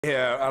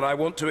Here, and I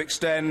want to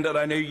extend, and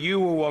I know you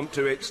will want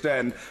to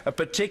extend, a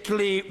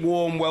particularly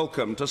warm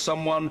welcome to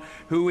someone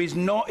who is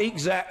not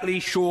exactly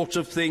short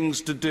of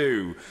things to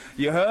do.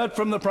 You heard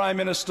from the Prime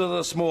Minister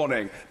this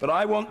morning, but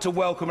I want to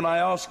welcome, and I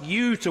ask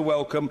you to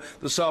welcome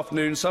this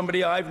afternoon,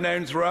 somebody I've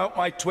known throughout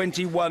my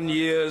 21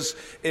 years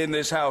in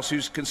this House,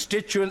 whose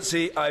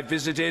constituency I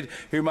visited,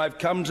 whom I've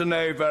come to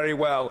know very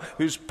well,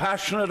 who's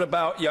passionate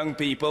about young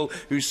people,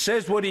 who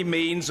says what he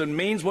means and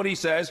means what he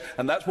says,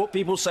 and that's what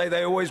people say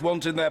they always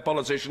want in their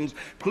politicians.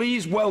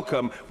 Please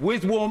welcome,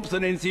 with warmth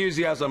and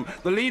enthusiasm,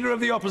 the Leader of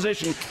the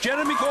Opposition,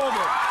 Jeremy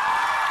Corbyn.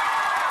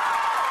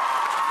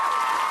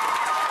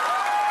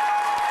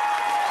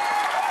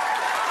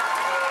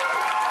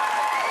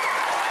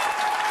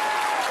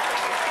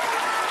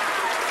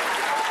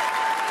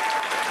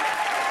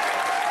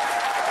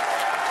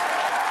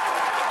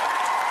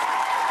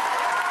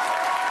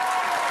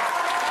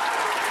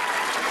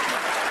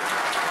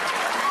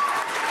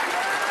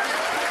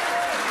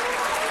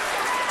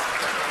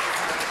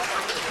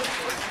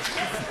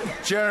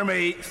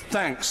 Jeremy,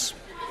 thanks.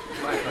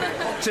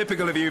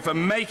 Typical of you for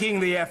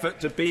making the effort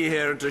to be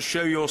here and to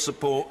show your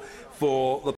support for the